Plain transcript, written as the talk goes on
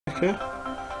Okay,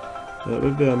 that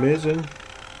would be amazing.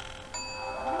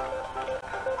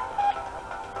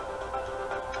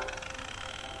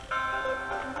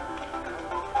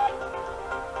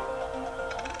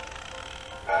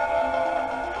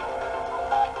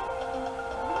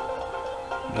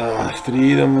 Ah,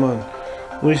 3 of them, man.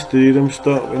 At least 3 of them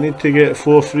stuck. We need to get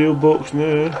 4th real box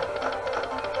now.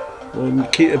 We'll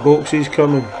keep the boxes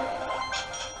coming.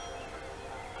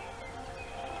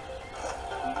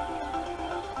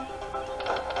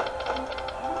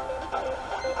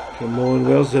 Come on,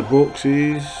 where's the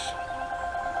boxes?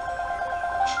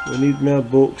 We need more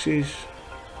boxes.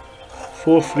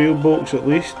 4th real box at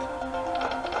least.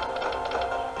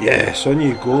 Yes, on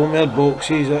you go, more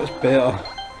boxes, that's better.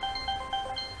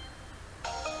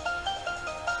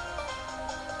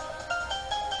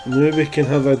 Now we can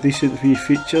have a decent wee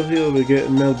feature here, we're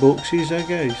getting more boxes,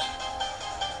 guys.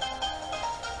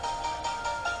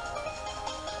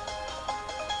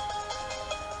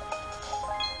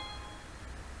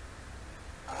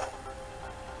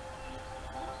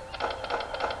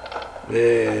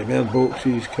 Yeah, more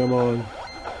boxes, come on.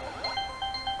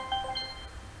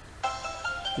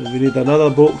 We need another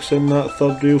box in that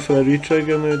 3rd reel for a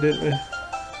retrigger now, don't we?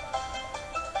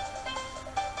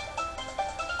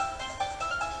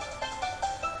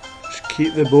 Just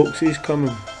keep the boxes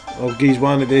coming. I'll give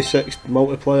one of the 6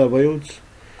 multiplier wilds.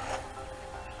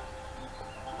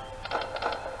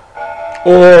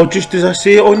 Oh, just as I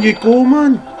say it, on you go,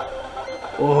 man!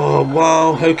 Oh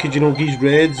wow, how could you not give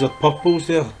reds or purples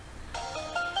there?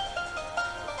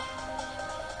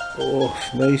 Oh,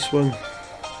 nice one.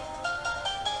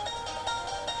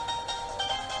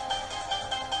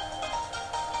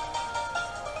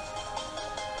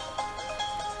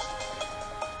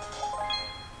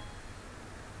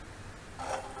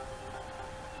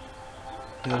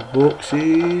 The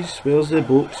boxes, where's the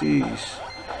boxes?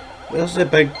 Where's the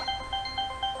big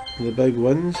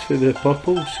ones for the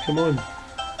purples? Come on.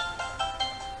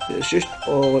 It's just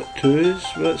all at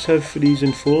 2s. Let's have 3s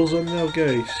and 4s in there,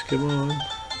 guys. Come on.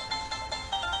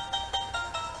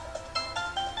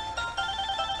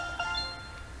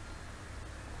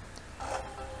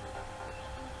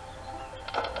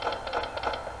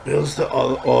 Where's the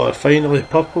other? Oh, finally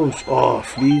purples. Oh,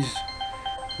 3s.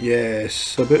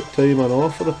 Yes, about time and all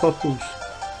for the purples.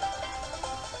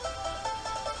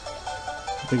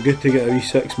 Been good to get a wee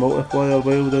 6 multiplier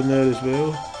wild in there as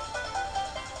well.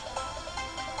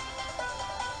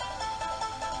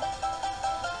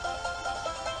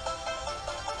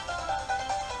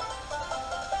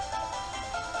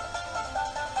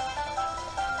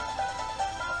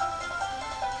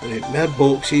 Right, more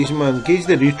boxes, man. Gauge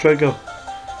the retrigger.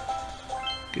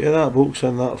 Get that box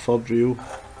in that 3rd reel.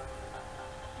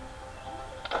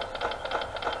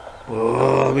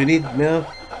 Oh, we need more.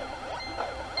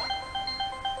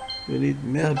 We need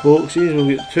more boxes. We'll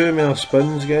get 2 more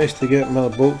spins, guys, to get more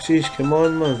boxes. Come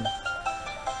on, man.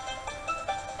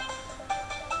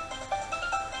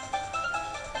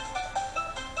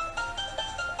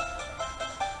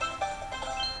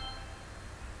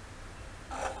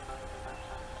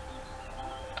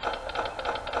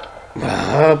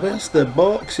 Ah, where's the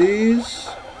boxes?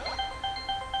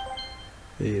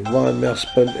 Hey, 1 more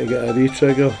spin to get a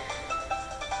retrigger.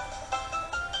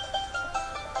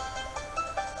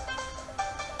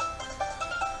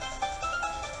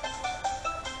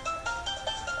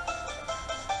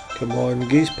 Come on,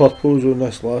 get purples on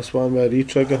this last one with a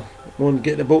retrigger. Come on,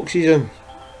 get the boxes in.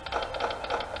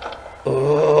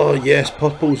 Oh yes,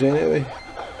 purples anyway.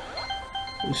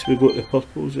 At least we got the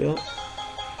purples there.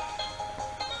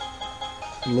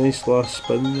 Nice last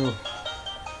spin there.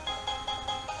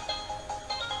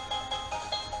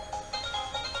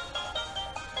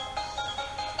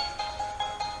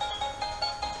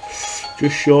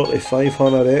 Just short of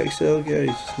 500x there,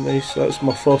 guys. Nice, that's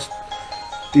my first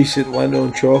decent win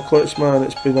on chocolates, man.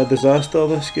 It's been a disaster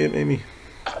this game to me.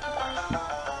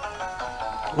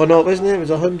 Oh no, it wasn't it? It was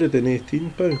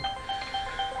 £118.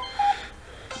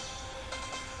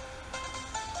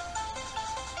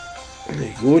 There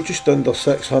you go, just under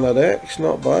 600x,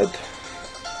 not bad.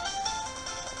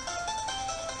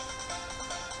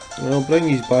 I'll bring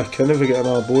these back in if we get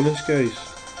another bonus, guys.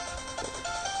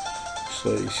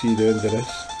 So you see the end of this.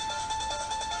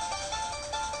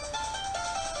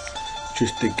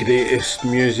 Just the greatest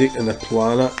music on the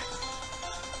planet.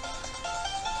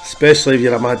 Especially if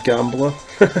you're a mad gambler.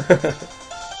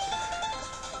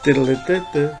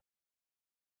 Diddle-a-did-did.